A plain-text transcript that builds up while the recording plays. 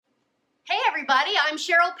everybody, I'm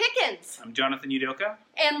Cheryl Pickens. I'm Jonathan Udoka.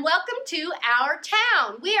 And welcome to Our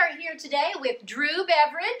Town. We are here today with Drew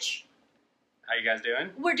Beveridge. How you guys doing?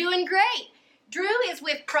 We're doing great. Drew is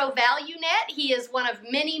with ProValueNet. He is one of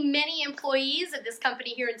many employees of this company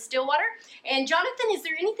here in Stillwater. And Jonathan, is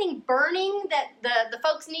there anything burning that the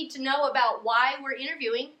folks need to know about why we're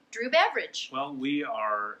interviewing Drew Beveridge? Well, we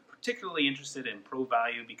are particularly interested in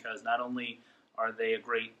ProValue because not only are they a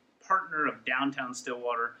great partner of downtown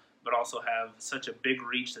Stillwater, but also have such a big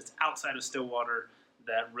reach that's outside of Stillwater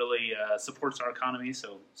that really supports our economy.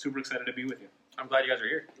 So super excited to be with you. I'm glad you guys are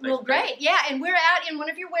here. Well, great. Yeah, and we're out in one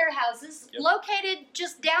of your warehouses located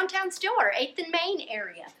just downtown Stillwater, 8th and Main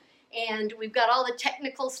area. And we've got all the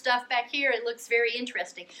technical stuff back here. It looks very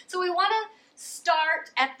interesting. So we want to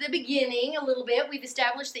start at the beginning a little bit. We've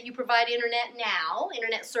established that you provide internet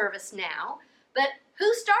service now. But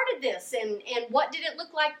who started this and what did it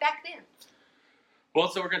look like back then? Well,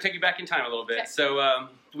 so we're going to take you back in time a little bit. Okay. So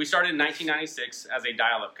we started in 1996 as a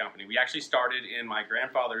dial-up company. We actually started in my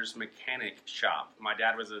grandfather's mechanic shop. My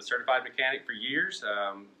dad was a certified mechanic for years.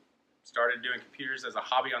 Started doing computers as a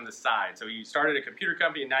hobby on the side. So he started a computer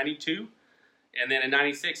company in 92. And then in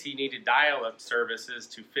 96, he needed dial-up services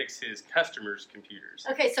to fix his customers' computers.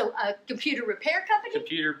 Okay, so a computer repair company?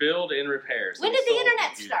 Computer build and repair. So When did the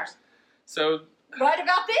internet computers. start? So Right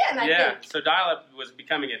about then, I think. So dial-up was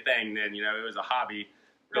becoming a thing then. You know, it was a hobby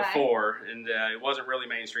before, and it wasn't really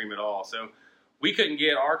mainstream at all. So we couldn't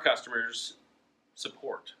get our customers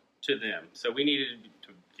support to them. So we needed to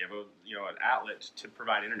give an outlet to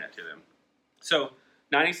provide internet to them. So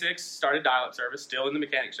 96 started dial-up service, still in the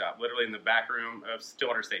mechanic shop, literally in the back room of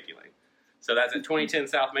Stillwater Safety Lane. So that's at 2010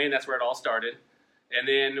 South Main. That's where it all started. And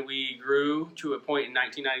then we grew to a point in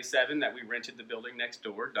 1997 that we rented the building next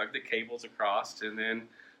door, dug the cables across, and then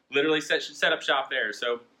literally set up shop there.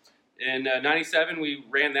 So in 97, we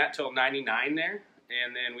ran that till 99 there,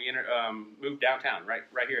 and then we moved downtown, right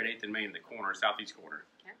here at 8th and Main, the corner, southeast corner.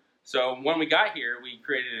 Okay. So when we got here, we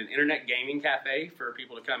created an internet gaming cafe for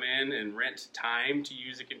people to come in and rent time to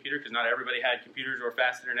use a computer, because not everybody had computers or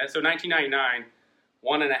fast internet. So 1999,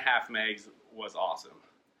 1.5 megs was awesome.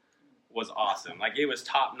 Like, it was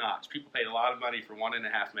top notch. People paid a lot of money for 1.5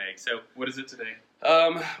 megs. So what is it today?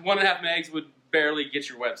 1.5 megs would barely get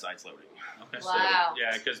your websites loading. Okay. Wow. So,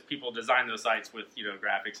 yeah, because people design those sites with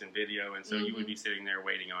graphics and video, and so you would be sitting there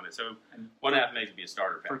waiting on it. So 1.5 megs would be a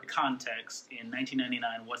starter pack. For context, in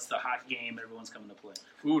 1999, what's the hot game everyone's coming to play?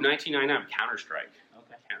 Ooh, 1999 Counter-Strike.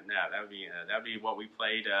 Okay. Yeah, that would be what we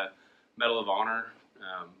played. Medal of Honor,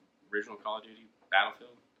 original Call of Duty,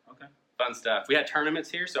 Battlefield. Okay. Fun stuff. We had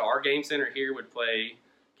tournaments here, so our game center here would play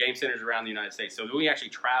game centers around the United States. So we actually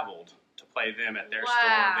traveled to play them at their store.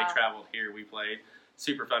 They traveled here, we played.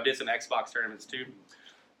 Super fun. Did some Xbox tournaments too.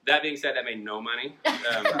 That being said, that made no money.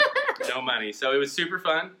 No money. So it was super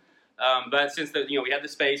fun. But since we had the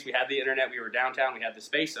space, we had the internet, we were downtown, we had the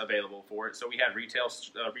space available for it. So we had retail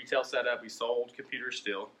set up. We sold computers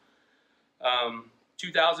still.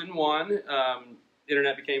 2001.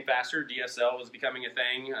 Internet became faster. DSL was becoming a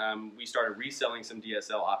thing. We started reselling some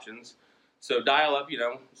DSL options. So dial-up,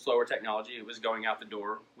 slower technology, it was going out the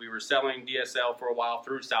door. We were selling DSL for a while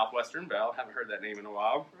through Southwestern Bell. Haven't heard that name in a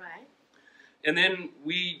while. Right. And then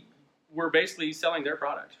we were basically selling their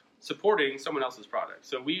product, supporting someone else's product.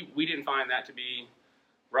 So we didn't find that to be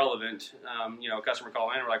relevant. A customer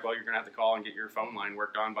called in, and we're like, well, you're going to have to call and get your phone line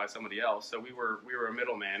worked on by somebody else. So we were a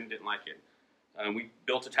middleman, didn't like it. We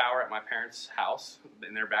built a tower at my parents' house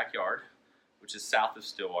in their backyard, which is south of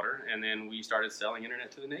Stillwater, and then we started selling internet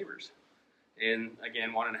to the neighbors. And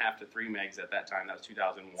again, 1.5 to 3 megs at that time. That was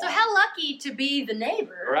 2001. So how lucky to be the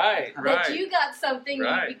neighbor. Right. That you got something,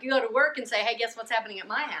 you could go to work and say, hey, guess what's happening at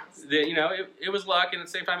my house? It was luck, and at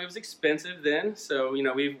the same time, it was expensive then. So,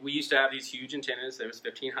 we used to have these huge antennas. It was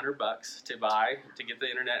 $1,500 to buy to get the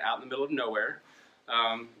internet out in the middle of nowhere.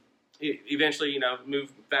 Eventually,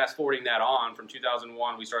 fast forwarding that on from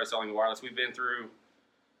 2001, we started selling the wireless. We've been through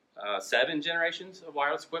 7 generations of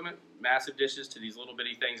wireless equipment, massive dishes to these little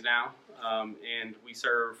bitty things now. And we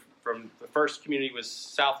serve from the first community was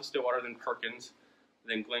south of Stillwater, then Perkins,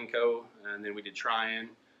 then Glencoe, and then we did Tryon,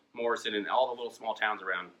 Morrison, and all the little small towns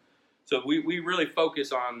around. So we really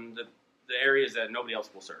focus on the areas that nobody else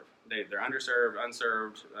will serve. They're underserved,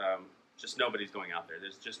 unserved. Just nobody's going out there.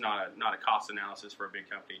 There's just not a cost analysis for a big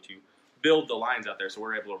company to build the lines out there, so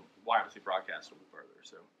we're able to wirelessly broadcast a little further.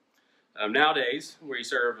 So nowadays, we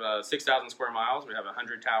serve 6,000 square miles. We have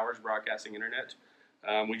 100 towers broadcasting internet.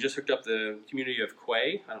 We just hooked up the community of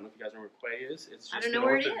Quay. I don't know if you guys know where Quay is. It's just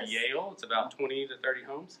north of Yale. It's about 20 to 30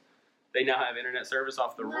 homes. They now have internet service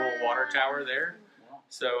off the rural water tower there.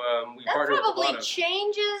 So we That partner with a lot probably of.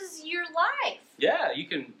 changes your life. Yeah, you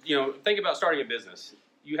can. Think about starting a business.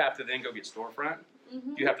 You have to then go get storefront.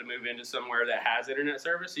 Mm-hmm. You have to move into somewhere that has internet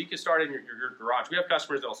service. So you can start in your garage. We have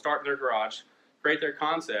customers that'll start in their garage, create their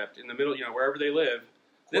concept in the middle, wherever they live.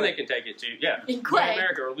 Then they can take it to In Quay.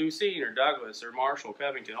 America or Lucene or Douglas or Marshall,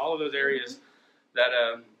 Covington, all of those areas that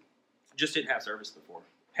just didn't have service before.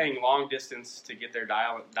 Paying long distance to get their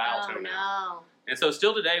dial tone out. No. And so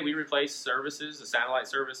still today we replace services, the satellite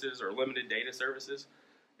services or limited data services.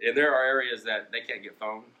 And there are areas that they can't get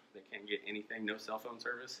phone, they can't get anything, no cell phone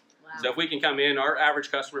service. Wow. So if we can come in, our average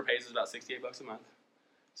customer pays us about $68 a month.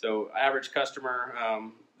 So average customer,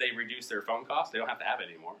 they reduce their phone cost. They don't have to have it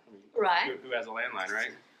anymore. Right. Who has a landline,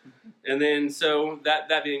 right? And then, so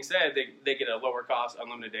that being said, they get a lower cost,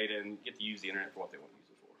 unlimited data, and get to use the internet for what they want to use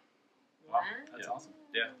it for. Wow, that's awesome.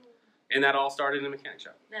 Yeah. And that all started in a mechanic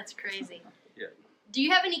shop. That's crazy. Yeah. Do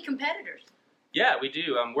you have any competitors? Yeah, we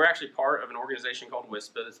do. We're actually part of an organization called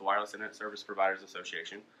WISPA. It's the Wireless Internet Service Providers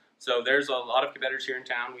Association. So there's a lot of competitors here in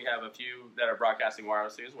town. We have a few that are broadcasting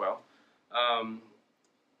wirelessly as well.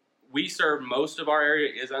 We serve most of our area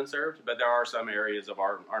is unserved, but there are some areas of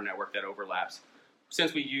our network that overlaps.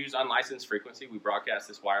 Since we use unlicensed frequency, we broadcast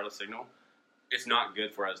this wireless signal. It's not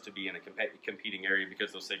good for us to be in a competing area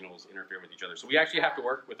because those signals interfere with each other. So we actually have to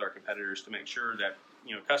work with our competitors to make sure that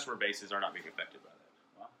customer bases are not being affected by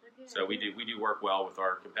that. Okay. So we do work well with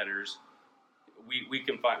our competitors. We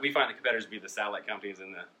find the competitors to be the satellite companies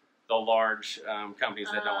and the large companies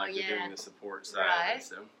that don't like doing the support side. Right.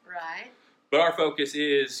 So. Right. But our focus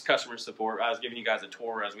is customer support. I was giving you guys a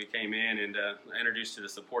tour as we came in and introduced to the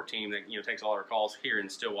support team that takes all our calls here in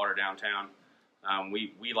Stillwater downtown.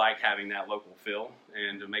 We like having that local feel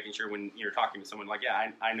and making sure when you're talking to someone like,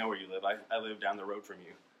 yeah, I know where you live. I live down the road from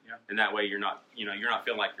you. Yeah. And that way you're not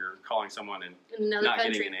feeling like you're calling someone and In another not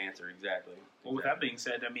country. getting an answer. Exactly. Well, with that being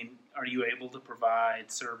said, are you able to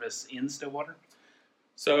provide service in Stillwater?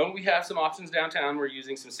 So we have some options downtown. We're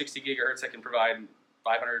using some 60 gigahertz that can provide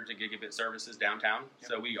 500 to gigabit services downtown. Yep.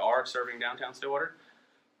 So we are serving downtown Stillwater.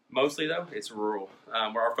 Mostly, though, it's rural.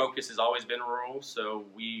 Where our focus has always been rural, so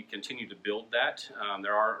we continue to build that.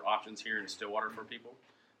 There are options here in Stillwater for people.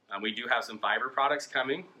 We do have some fiber products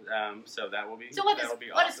coming, so that will be So what awesome.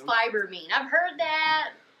 does fiber mean? I've heard that.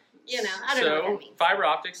 I don't know what that means. Fiber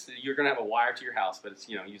optics, you're going to have a wire to your house, but it's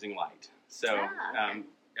using light. So okay.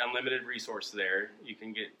 Unlimited resource there. You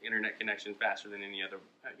can get internet connection faster than any other.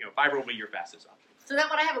 Fiber will be your fastest option. So that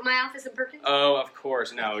what I have at my office in Perkins? Oh, of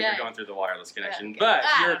course. No, Okay. you're going through the wireless connection. Okay. But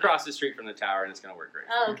you're across the street from the tower, and it's going to work great.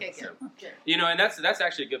 Oh, okay, good. So, Good. and that's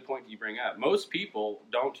actually a good point that you bring up. Most people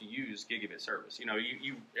don't use gigabit service.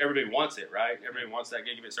 Everybody wants it, right? Everybody wants that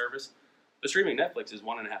gigabit service. The streaming Netflix is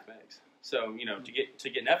 1.5 megs. So, to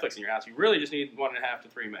get Netflix in your house, you really just need 1.5 to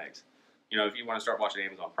 3 megs. If you want to start watching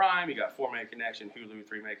Amazon Prime, you got 4 meg connection, Hulu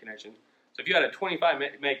 3 meg connection. So if you had a 25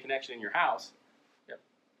 meg connection in your house, you have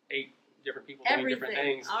 8 different people doing different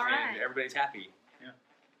things, and everybody's happy. Yeah.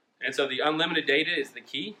 And so the unlimited data is the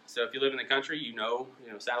key. So if you live in the country,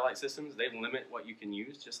 satellite systems, they limit what you can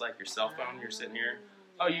use, just like your cell phone. You're sitting here,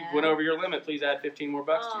 you went over your limit, please add 15 more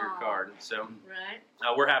bucks to your card. So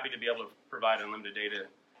we're happy to be able to provide unlimited data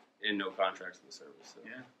and no contracts in the service. So.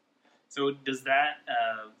 Yeah. So does that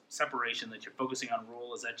separation that you're focusing on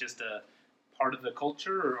rural, is that just a part of the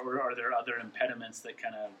culture, or are there other impediments that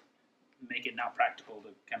kind of make it not practical to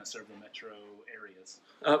kind of serve the metro areas?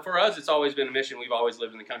 For us, it's always been a mission. We've always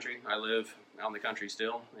lived in the country. I live out in the country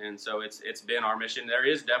still, and so it's been our mission. There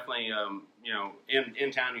is definitely,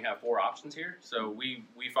 in town you have 4 options here. So we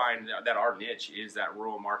find that our niche is that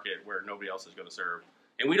rural market where nobody else is going to serve.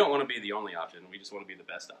 And we don't want to be the only option. We just want to be the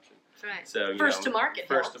best option. That's right. So First to market.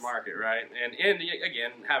 First to market, right? And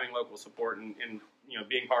again, having local support and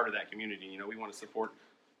being part of that community. We want to support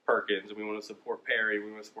Perkins, and we want to support Perry,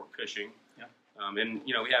 we want to support Cushing. Yeah. And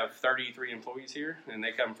we have 33 employees here, and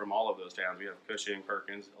they come from all of those towns. We have Cushing,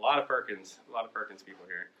 Perkins, a lot of Perkins people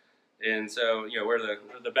here. And so, where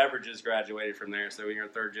the beverages graduated from there, so we're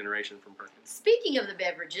 3rd generation from Perkins. Speaking of the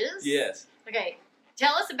beverages. Yes. Okay,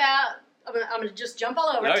 tell us about. I'm gonna just jump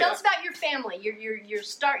all over. Oh, Tell us about your family. You're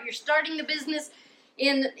starting the business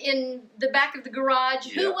in the back of the garage.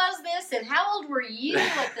 Yeah. Who was this, and how old were you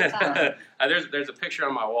at the time? There's a picture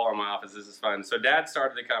on my wall in my office. This is fun. So Dad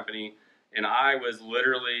started the company, and I was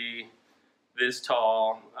literally this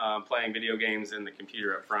tall, playing video games in the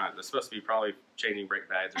computer up front. It's supposed to be probably changing brake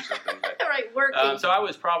pads or something. But, All right, working. so I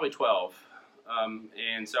was probably 12,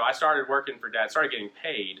 and so I started working for Dad. Started getting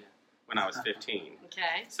paid when I was 15.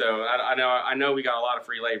 Okay. So I know we got a lot of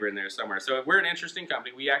free labor in there somewhere. So we're an interesting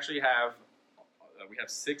company. We actually have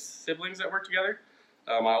 6 siblings that work together.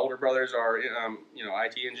 My older brothers are,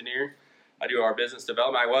 IT engineer. I do our business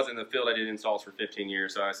development. I was in the field. I did installs for 15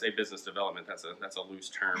 years, so I say business development. That's a loose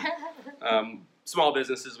term. Small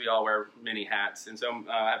businesses, we all wear many hats, and so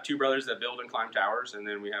I have two brothers that build and climb towers, and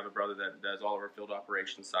then we have a brother that does all of our field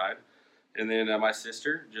operations side. And then my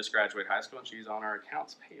sister just graduated high school, and she's on our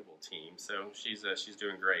accounts payable team. So she's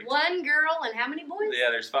doing great. One girl and how many boys? Yeah,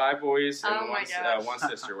 there's 5 boys and Oh my gosh. one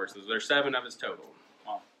sister works. There's 7 of us total.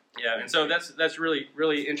 Wow. Yeah, and so that's really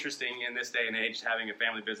really interesting in this day and age, having a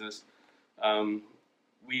family business.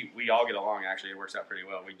 We all get along. Actually, it works out pretty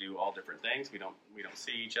well. We do all different things. We don't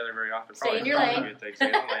see each other very often. Stay in your lane. Good thing. Stay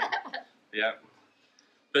in the lane. Yeah.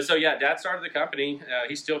 But so yeah, Dad started the company.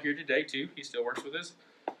 He's still here today too. He still works with us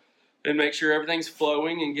and make sure everything's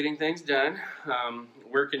flowing and getting things done.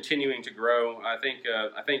 We're continuing to grow. I think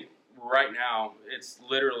right now it's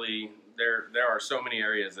literally there are so many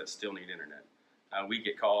areas that still need internet. We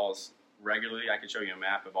get calls regularly. I could show you a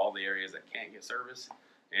map of all the areas that can't get service,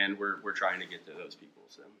 and we're trying to get to those people.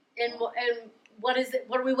 So And what is it?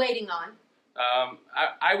 What are we waiting on?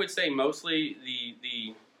 I would say mostly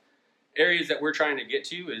the areas that we're trying to get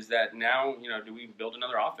to is that now, do we build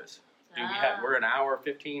another office? We're an hour,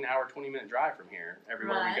 15-hour, 20-minute drive from here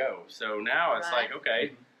everywhere we go. So now it's like,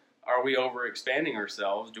 okay, are we overexpanding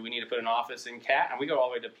ourselves? Do we need to put an office in Cat? And we go all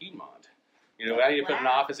the way to Piedmont. Do I need to put an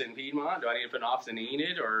office in Piedmont? Do I need to put an office in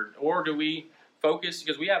Enid? Or do we focus,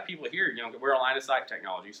 because we have people here, we're a line of sight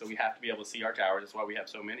technology, so we have to be able to see our towers. That's why we have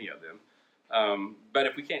so many of them. But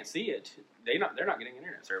if we can't see it, they're not getting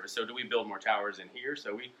internet service. So do we build more towers in here?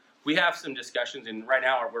 So we have some discussions, and right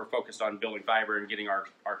now we're focused on building fiber and getting our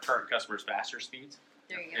current customers faster speeds.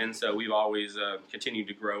 There you go. And so we've always continued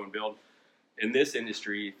to grow and build. In this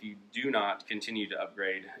industry, if you do not continue to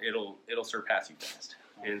upgrade, it'll surpass you fast.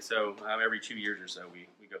 And so every 2 years or so, we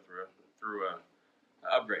go through a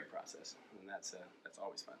upgrade process, and that's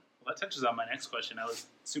always fun. Well, that touches on my next question. I was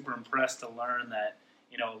super impressed to learn that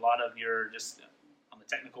a lot of your, just on the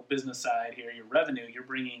technical business side here, your revenue, you're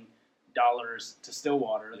bringing dollars to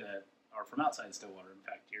Stillwater that are from outside Stillwater. In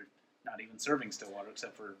fact, you're not even serving Stillwater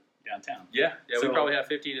except for downtown. Yeah. So, we probably have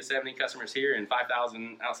 50 to 70 customers here and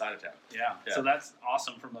 5,000 outside of town. Yeah. So that's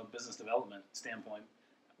awesome from a business development standpoint.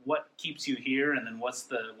 What keeps you here, and then what's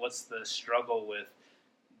the struggle with?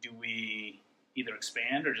 Do we either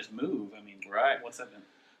expand or just move? I mean, what's that been?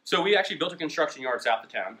 So we actually built a construction yard south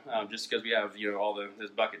of town, just because we have all this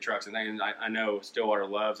bucket trucks and things. I know Stillwater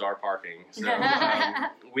loves our parking, so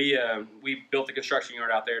we built a construction yard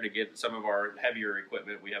out there to get some of our heavier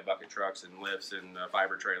equipment. We have bucket trucks and lifts and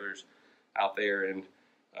fiber trailers out there, and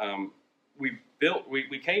we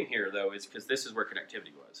came here though is because this is where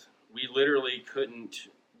connectivity was. We literally couldn't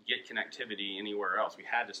get connectivity anywhere else. We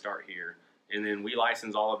had to start here, and then we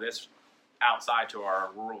license all of this outside to our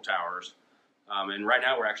rural towers. And right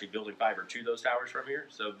now we're actually building fiber to those towers from here,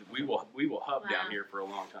 so we will hub down here for a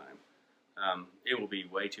long time. It will be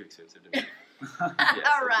way too expensive to move. Yes,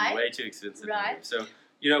 All right. Way too expensive to move. So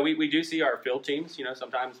we do see our field teams.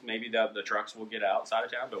 Sometimes maybe the trucks will get outside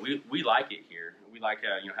of town, but we like it here. We like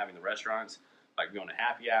having the restaurants, like going to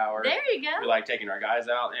happy hour. There you go. We like taking our guys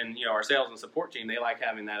out, and our sales and support team, they like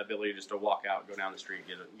having that ability just to walk out, go down the street,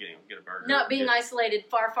 get a burger. Not being isolated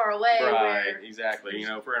far away. Right. Exactly.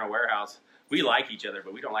 If we're in a warehouse. We like each other,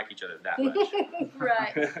 but we don't like each other that much.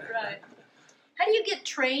 Right. How do you get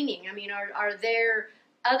training? I mean, are there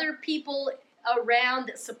other people around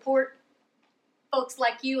that support folks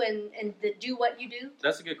like you and that do what you do?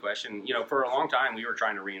 That's a good question. For a long time, we were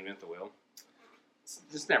trying to reinvent the wheel.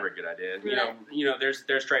 It's never a good idea. Right.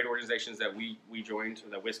 There's trade organizations that we joined.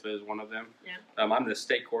 The WISPA is one of them. Yeah. I'm the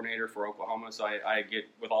state coordinator for Oklahoma, so I get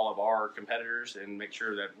with all of our competitors and make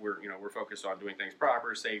sure that we're focused on doing things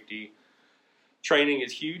proper, safety. Training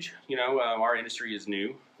is huge. Our industry is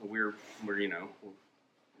new. We're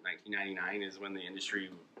 1999 is when the industry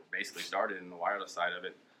basically started in the wireless side of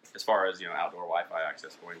it, as far as outdoor Wi-Fi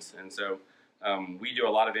access points. And so we do a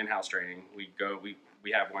lot of in-house training. We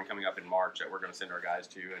have one coming up in March that we're going to send our guys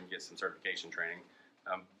to and get some certification training.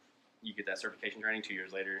 You get that certification training, 2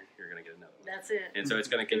 years later, you're going to get another one. That's it. And so it's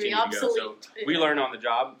going to continue to go. So we learn on the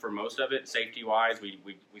job for most of it. Safety-wise, we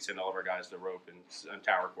send all of our guys to rope and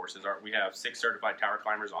tower courses. We have 6 certified tower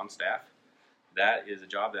climbers on staff. That is a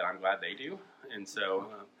job that I'm glad they do. And so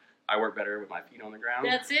I work better with my feet on the ground.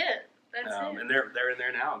 That's it. And they're in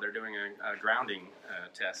there now. They're doing a grounding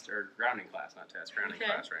test, or grounding class, not test, grounding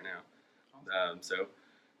class right now. So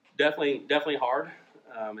definitely hard.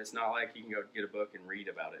 It's not like you can go get a book and read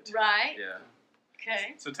about it. Right. Yeah.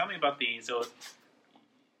 Okay. So tell me about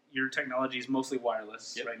your technology is mostly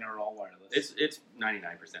wireless. Yep. Right now, we're all wireless. It's 99%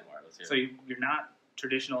 wireless. Yeah. So you're not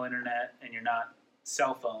traditional internet, and you're not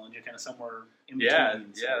cell phones. You're kind of somewhere in Yeah,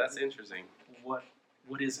 between. So yeah, that's interesting. What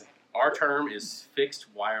is it? Our term is fixed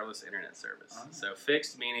wireless internet service. Oh. So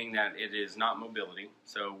fixed meaning that it is not mobility.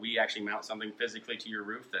 So we actually mount something physically to your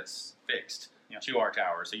roof that's fixed to our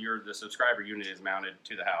tower. So the subscriber unit is mounted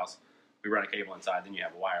to the house. We run a cable inside, then you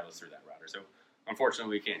have a wireless through that router. So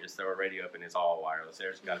unfortunately, we can't just throw a radio up and it's all wireless.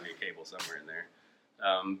 There's got to be a cable somewhere in there.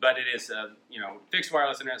 But it is, fixed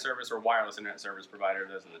wireless internet service or wireless internet service provider.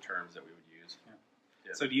 Those are the terms that we would use.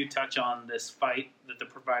 Yeah. So do you touch on this fight that the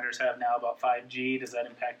providers have now about 5G? Does that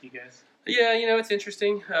impact you guys? Yeah, it's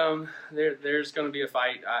interesting. There's going to be a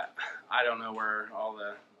fight. I don't know where all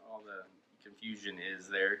the confusion is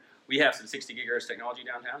there. We have some 60 gigahertz technology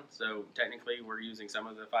downtown, so technically we're using some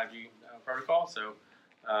of the 5G protocol. So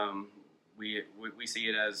we see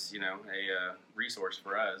it as a resource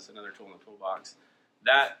for us, another tool in the toolbox.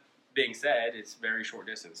 That being said, it's very short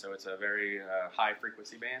distance, so it's a very high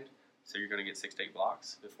frequency band. So you're going to get 6 to 8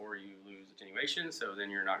 blocks before you lose attenuation. So then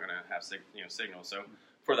you're not going to have signal. So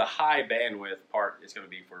for the high bandwidth part, it's going to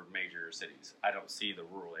be for major cities. I don't see the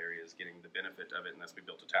rural areas getting the benefit of it unless we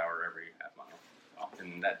built a tower every half mile.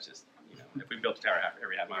 And that's just if we built a tower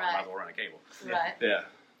every half mile, we might as well run a cable. Right. Yeah.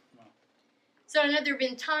 So I know there have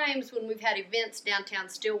been times when we've had events downtown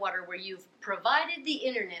Stillwater where you've provided the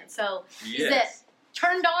internet. So is that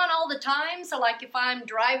turned on all the time? So like if I'm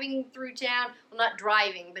driving through town, well not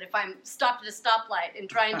driving, but if I'm stopped at a stoplight and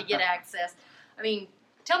trying to get access, I mean,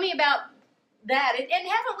 tell me about that. And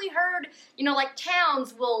haven't we heard, like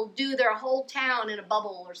towns will do their whole town in a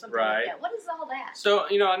bubble or something like that. What is all that? So,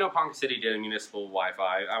 I know Ponca City did a municipal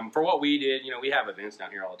Wi-Fi. For what we did, we have events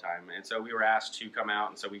down here all the time. And so we were asked to come out,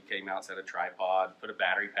 and so we came out, set a tripod, put a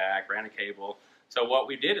battery pack, ran a cable. So what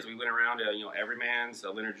we did is we went around to, Everyman's,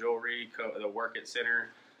 Leonard Jewelry, the Work It Center,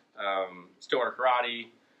 Stillwater Karate,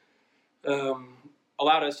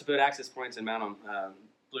 allowed us to put access points and mount them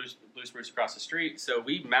Blue Spruce across the street. So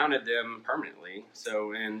we mounted them permanently,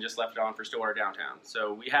 and just left it on for Stillwater downtown.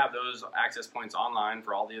 So we have those access points online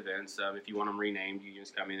for all the events. If you want them renamed, you can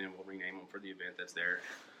just come in and we'll rename them for the event that's there.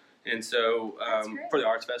 And so for the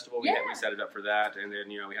Arts Festival, we set it up for that. And then,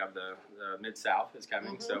 we have the Mid-South is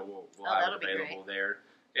coming, so we'll have it available there.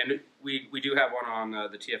 And we do have one on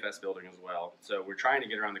the TFS building as well. So we're trying to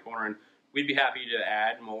get around the corner, and we'd be happy to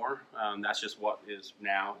add more. That's just what is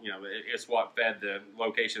now. It's what fed the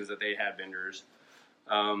locations that they had vendors.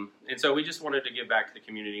 And so we just wanted to give back to the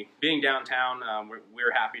community. Being downtown,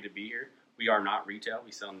 we're happy to be here. We are not retail.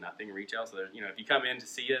 We sell nothing retail. So there's, if you come in to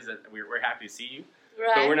see us, we're happy to see you.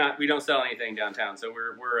 Right. But we don't sell anything downtown. So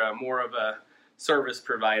we're more of a service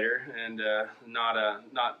provider and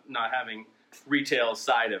not having retail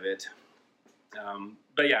side of it.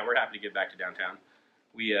 But yeah, we're happy to get back to downtown.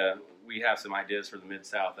 We have some ideas for the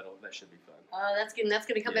Mid-South that should be fun. Oh, that's good. That's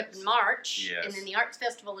going to come up in March. Yes. And then the Arts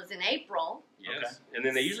Festival is in April. Yes. Okay. And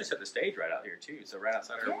then they usually set the stage right out here too. So right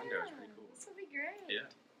outside our window is pretty cool. This will be great. Yeah.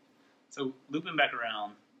 So looping back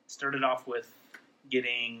around, started off with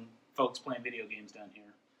getting folks playing video games down here.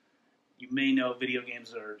 You may know video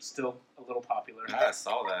games are still a little popular. I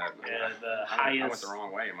saw that. I went the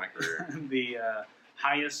wrong way in my career. The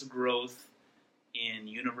highest growth in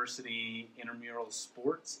university intramural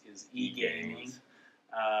sports is e-gaming.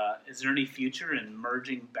 Is there any future in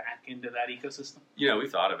merging back into that ecosystem? We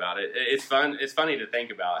thought about it. It's fun. It's funny to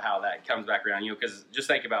think about how that comes back around. Because just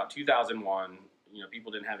think about 2001.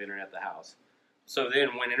 People didn't have internet at the house. So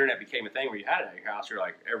then when internet became a thing where you had it at your house, you're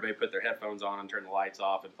like, everybody put their headphones on and turned the lights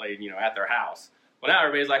off and played, at their house. Well, now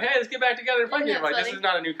everybody's like, hey, let's get back together and play games. Like, this is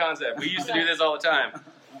not a new concept. We used to do this all the time.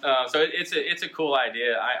 So it's a cool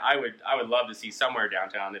idea. I would love to see somewhere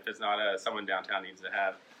downtown, if it's not someone downtown needs to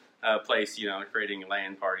have a place, creating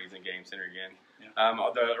LAN parties and game center again.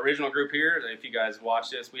 Yeah. The original group here, if you guys watch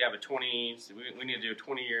this, we have we need to do a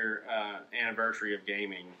 20-year anniversary of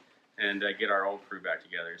gaming and get our old crew back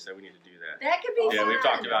together. So we need to do that. That could be fun. Yeah, we've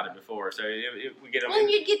talked about it before. So we get them. Well, and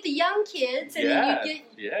you'd get the young kids, and then you'd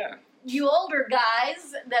get you older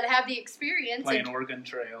guys that have the experience. Playing Oregon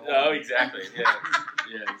Trail. Oh, exactly. Yeah,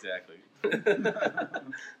 yeah, exactly.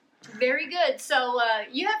 Very good. So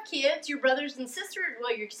you have kids, your brothers and sister.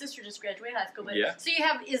 Well, your sister just graduated high school, but so you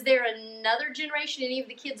have. Is there another generation? Any of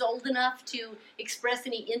the kids old enough to express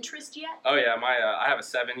any interest yet? Oh yeah, I have a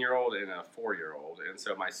 7-year-old and a 4-year-old, and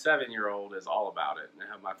so my 7-year-old is all about it.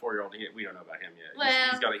 And my 4-year-old, we don't know about him yet.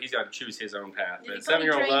 Well, he's got to choose his own path. But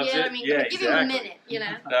 7-year-old loves it. I mean, give him a minute,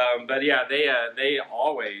 But yeah, they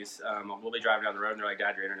always will be driving down the road and they're like,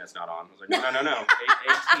 "Dad, your internet's not on." I was like, "No.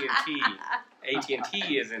 AT&T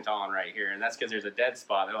AT&T isn't on right here, and that's because there's a dead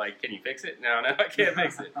spot. They're like, can you fix it? No, I can't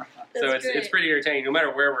fix it. So it's pretty irritating. No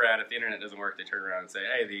matter where we're at, if the internet doesn't work, they turn around and say,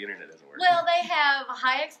 hey, the internet doesn't work. Well, they have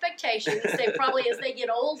high expectations. They probably, as they get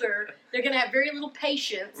older, they're going to have very little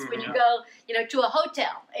patience when you go, to a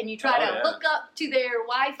hotel and you try to hook up to their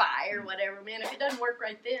Wi-Fi or whatever. Man, if it doesn't work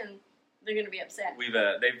right then, they're going to be upset. We've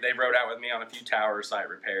they rode out with me on a few tower site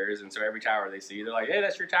repairs, and so every tower they see, they're like, "Hey,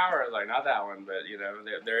 that's your tower." I was like, "Not that one," but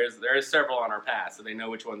there is several on our path, so they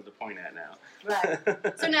know which ones to point at now.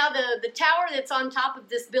 Right. So now the tower that's on top of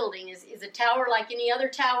this building is a tower like any other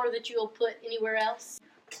tower that you'll put anywhere else.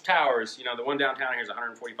 Towers, the one downtown here is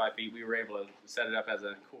 145 feet. We were able to set it up as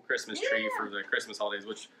a cool Christmas tree for the Christmas holidays,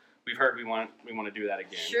 which we've heard we want to do that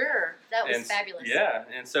again. Sure, that was fabulous. Yeah,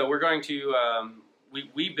 and so we're going to.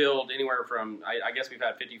 We build anywhere from, I guess we've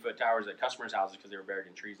had 50-foot towers at customers' houses because they were buried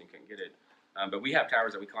in trees and couldn't get it. But we have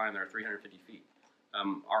towers that we climb that are 350 feet.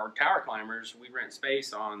 Our tower climbers, we rent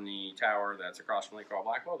space on the tower that's across from Lake Carl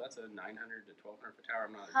Blackwell. That's a 900 to 1,200 foot tower.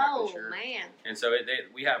 I'm not exactly sure. Oh, man. And so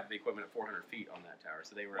we have the equipment at 400 feet on that tower.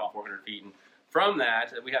 So they were at 400 feet. And from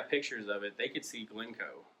that, we have pictures of it. They could see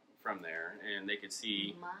Glencoe from there. And they could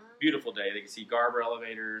see, beautiful day. They could see Garber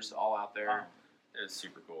elevators all out there. Wow. It's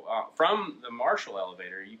super cool. From the Marshall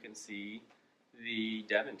elevator, you can see the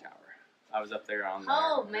Devon Tower. I was up there on there.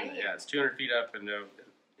 Oh, man. Yeah, it's 200 feet up, and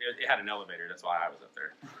it had an elevator. That's why I was up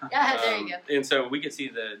there. Yeah, there you go. And so we could see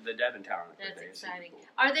the Devon Tower. That's exciting. Cool.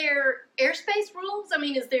 Are there airspace rules? I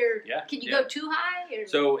mean, can you go too high? Or?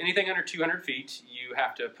 So anything under 200 feet, you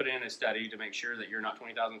have to put in a study to make sure that you're not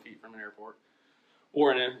 20,000 feet from an airport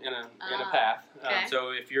or in a path. Okay.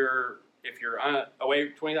 So if you're away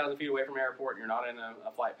 20,000 feet away from an airport and you're not in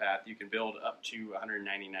a flight path, you can build up to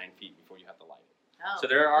 199 feet before you have to light it. Oh, so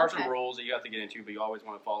there are some rules that you have to get into, but you always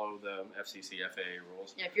want to follow the FCC FAA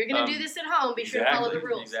rules. Yeah, if you're going to do this at home, be sure to follow the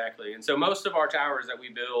rules. Exactly. And so most of our towers that we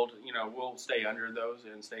build, we'll stay under those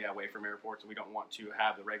and stay away from airports. We don't want to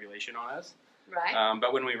have the regulation on us. Right.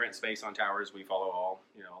 But when we rent space on towers, we follow all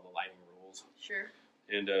the lighting rules. Sure.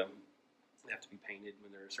 And they have to be painted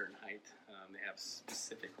when they're a certain height. They have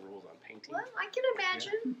specific rules on painting. Well, I can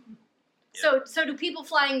imagine. Yeah. So do people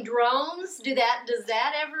flying drones? Does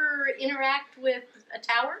that ever interact with a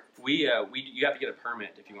tower? You have to get a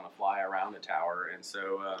permit if you want to fly around a tower, and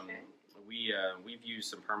so we've used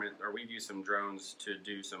some drones to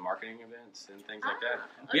do some marketing events and things like that.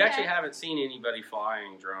 Okay. We actually haven't seen anybody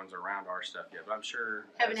flying drones around our stuff yet, but I'm sure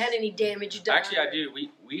haven't had any damage done. Actually, I do.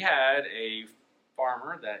 We had a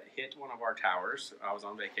farmer that hit one of our towers. I was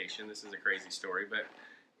on vacation. This is a crazy story, but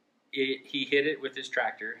he hit it with his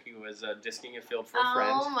tractor. He was disking a field for a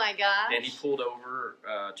friend. Oh my gosh! And he pulled over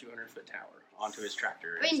a 200-foot tower onto his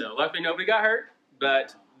tractor. And so luckily nobody got hurt,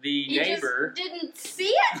 but the neighbor just didn't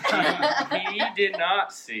see it. He did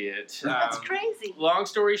not see it. That's crazy. Long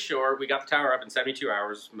story short, we got the tower up in 72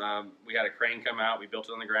 hours. We had a crane come out. We built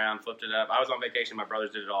it on the ground, flipped it up. I was on vacation. My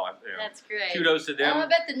brothers did it all. That's great. Kudos to them. I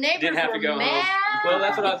bet the neighbors didn't have to go mad. home. Well,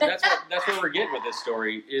 that's what we're getting with this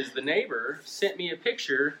story. Is the neighbor sent me a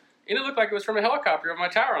picture, and it looked like it was from a helicopter of my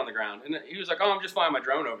tower on the ground. And he was like, "Oh, I'm just flying my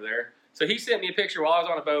drone over there." So he sent me a picture while I was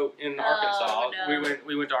on a boat in Arkansas. No.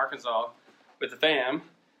 We went to Arkansas with the fam.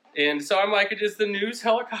 And so I'm like, it is the news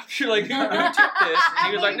helicopter. Like, who took this? And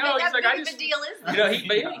he was like, no. He's like, I just, deal is he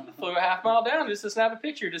flew a half mile down just to snap a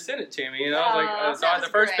picture to send it to me. And I was like, so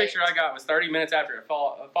the first picture I got was 30 minutes after it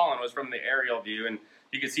fallen was from the aerial view, and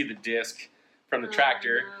you could see the disc from the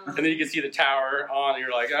tractor, and then you could see the tower on, and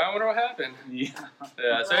you're like, I wonder what happened. Yeah.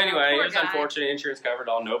 So anyway, it was unfortunate. Insurance covered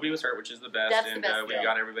all. Nobody was hurt, which is the best. That's the best we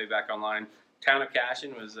got everybody back online. Town of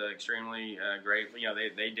Cashin was extremely great.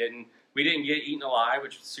 We didn't get eaten alive,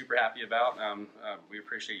 which we're super happy about. We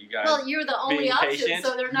appreciate you guys. Well, you're the only option, patient.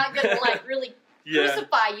 So they're not going to really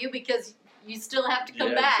crucify you because you still have to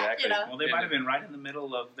come back. Exactly. Well, they might have been right in the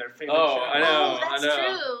middle of their favorite show. I know. That's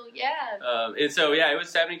true. Yeah. And so it was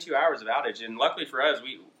 72 hours of outage, and luckily for us,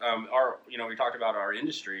 we talked about our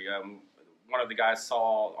industry. One of the guys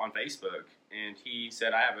saw on Facebook, and he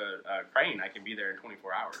said, "I have a crane. I can be there in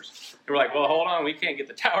 24 hours." And we're like, "Well, hold on. We can't get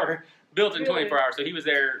the tower built in 24 hours." So he was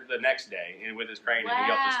there the next day and with his crane, and he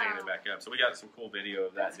helped us stand it back up. So we got some cool video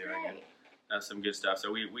of that doing it. Some good stuff.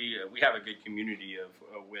 So we have a good community of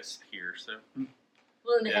WISP here. So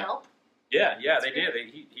willing to help. Yeah, they did.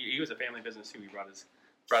 He was a family business too. He brought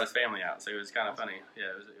his family out. So it was kind of funny. Yeah,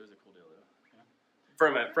 it was a cool deal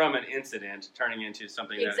though. From an incident turning into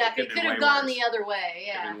something that could have gone the other way.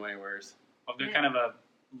 Yeah, could have been way worse. I'll do kind of a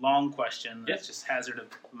long question. That's just hazard of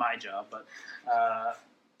my job, but.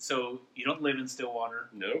 So you don't live in Stillwater.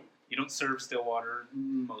 Nope. You don't serve Stillwater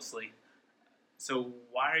mostly. So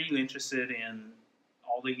why are you interested in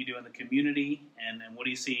all that you do in the community, and then what do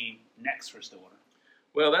you see next for Stillwater?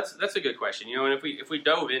 Well, that's a good question. And if we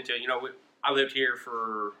dove into, I lived here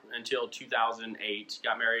until 2008.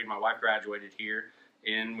 Got married. My wife graduated here,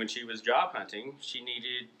 and when she was job hunting, she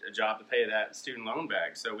needed a job to pay that student loan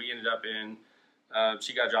back. So we ended up in.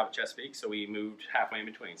 She got a job at Chesapeake, so we moved halfway in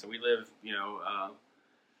between. So we live,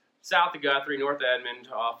 south of Guthrie, north of Edmond,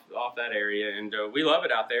 off that area, and we love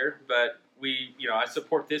it out there. But I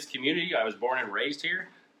support this community. I was born and raised here.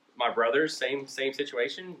 My brothers, same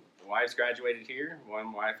situation. Wife's graduated here.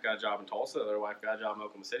 One wife got a job in Tulsa. The other wife got a job in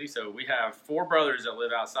Oklahoma City. So we have 4 brothers that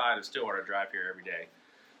live outside of Stillwater, drive here every day.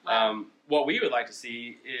 Wow. What we would like to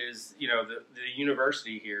see is, the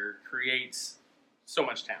university here creates so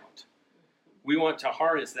much talent. We want to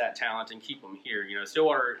harness that talent and keep them here.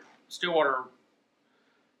 Stillwater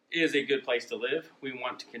is a good place to live. We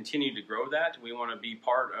want to continue to grow that. We want to be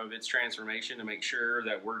part of its transformation to make sure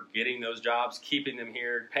that we're getting those jobs, keeping them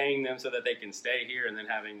here, paying them so that they can stay here, and then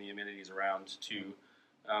having the amenities around to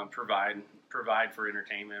provide for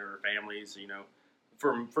entertainment or families.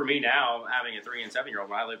 For me now, having a 3 and 7-year-old,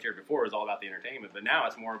 when I lived here before, it was all about the entertainment. But now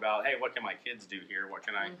it's more about, hey, what can my kids do here?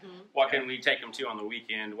 What can we take them to on the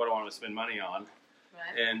weekend? What do I want to spend money on?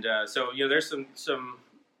 Right. And so there's some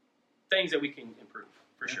things that we can improve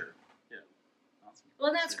for sure. Yeah. Awesome.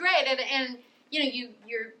 Well, that's great, and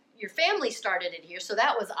your family started it here, so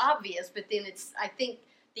that was obvious. But then I think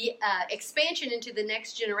the expansion into the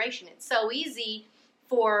next generation. It's so easy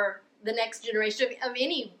for the next generation of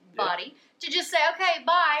anybody to just say, okay,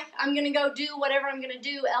 bye. I'm going to go do whatever I'm going to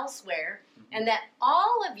do elsewhere, and that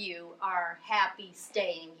all of you are happy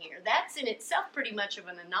staying here. That's in itself pretty much of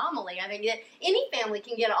an anomaly. I think that any family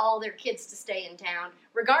can get all their kids to stay in town,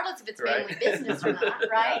 regardless if it's family business or not,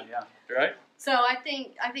 right? Yeah. Right. So I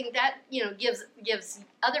think that gives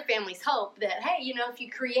other families hope that, hey, if you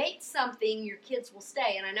create something, your kids will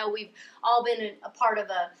stay. And I know we've all been a part of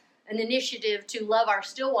an initiative to love our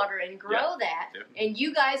Stillwater and grow that. Definitely. And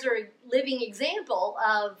you guys are a living example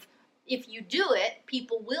of, if you do it,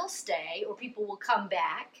 people will stay or people will come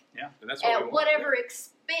back And that's what we at want, whatever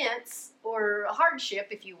expense or hardship,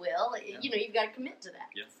 if you will. You've got to commit to that.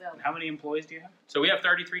 Yeah. So. And how many employees do you have? So we have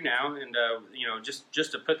 33 now, and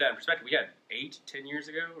just to put that in perspective, we had 8 10 years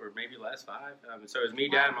ago, or maybe less, 5. So it was me,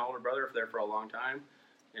 Dad, and my older brother there for a long time,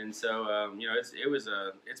 and so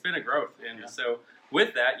it's been a growth, and so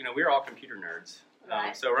with that, we're all computer nerds.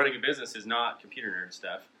 Right. So running a business is not computer nerd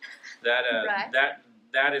stuff. That Right.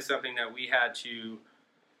 that is something that we had to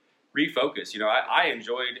refocus. I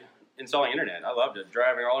enjoyed installing internet. I loved it.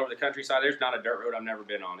 Driving all over the countryside. There's not a dirt road I've never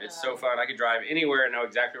been on. It's so fun. I could drive anywhere and know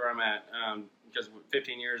exactly where I'm at. Because with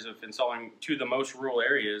 15 years of installing to the most rural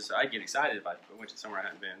areas, I'd get excited if I went to somewhere I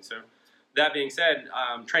hadn't been. So that being said,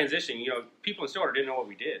 transitioning, people in Stillwater didn't know what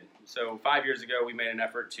we did. So 5 years ago, we made an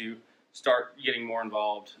effort to start getting more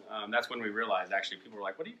involved. That's when we realized, actually, people were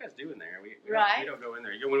like, what do you guys do in there? We don't go in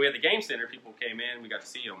there. When we had the game center, people came in, we got to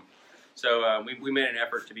see them. So we made an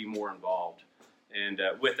effort to be more involved. And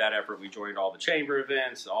with that effort, we joined all the chamber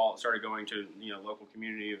events, started going to local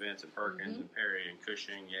community events in Perkins and Perry and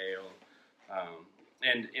Cushing, Yale.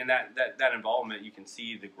 And in that involvement, you can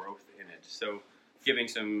see the growth in it. So giving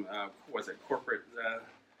some, corporate,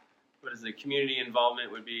 what is the community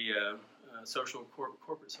involvement would be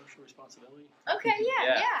corporate social responsibility. Okay,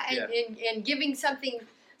 yeah. And giving something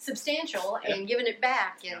substantial and giving it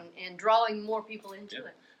back and drawing more people into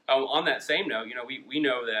it. On that same note, we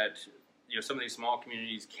know that some of these small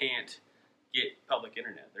communities can't get public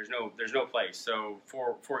internet. There's no place. So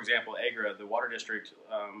for example, Agra, the water district,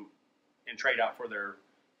 in trade out for their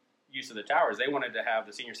use of the towers, they wanted to have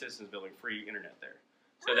the senior citizens building free internet there,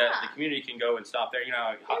 so that the community can go and stop there.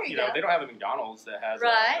 They don't have a McDonald's that has a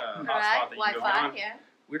hotspot that you can go on. Yeah.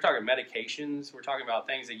 We're talking medications. We're talking about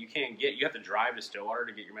things that you can't get. You have to drive to Stillwater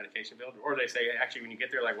to get your medication filled, or they say actually when you get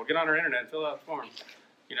there, like, well, get on our internet and fill out the form.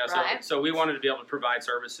 So we wanted to be able to provide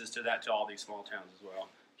services to all these small towns as well.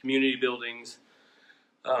 Community buildings,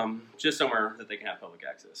 just somewhere that they can have public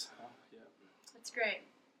access. That's great.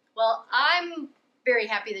 Well, I'm very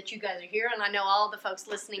happy that you guys are here, and I know all the folks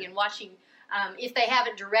listening and watching, if they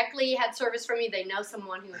haven't directly had service from you, they know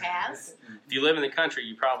someone who has. If you live in the country,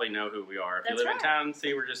 you probably know who we are. If That's you live right. in town,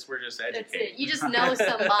 see, we're just educated. That's it. You just know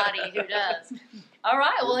somebody who does. All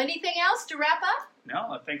right. Well, anything else to wrap up?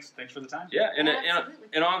 No, thanks for the time. Yeah, and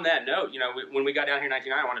Absolutely. on that note, when we got down here in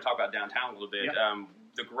 1999, I want to talk about downtown a little bit. Yeah.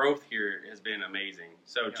 The growth here has been amazing.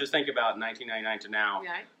 So just think about 1999 to now.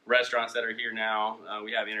 Right. Restaurants that are here now.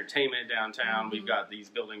 We have entertainment downtown. We've got these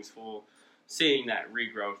buildings full. Seeing that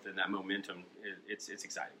regrowth and that momentum, it's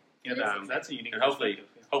exciting. Yeah, that's a unique and hopefully,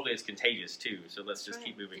 perspective. hopefully it's contagious too. So let's just Right.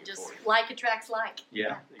 keep moving it Just forward. like attracts like.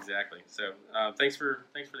 Yeah, exactly. So thanks for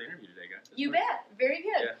the interview today, guys. That's You great. bet. Very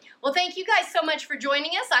good. Yeah. Well, thank you guys so much for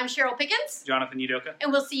joining us. I'm Cheryl Pickens, Jonathan Udoka.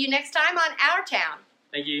 and we'll see you next time on Our Town.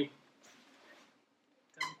 Thank you.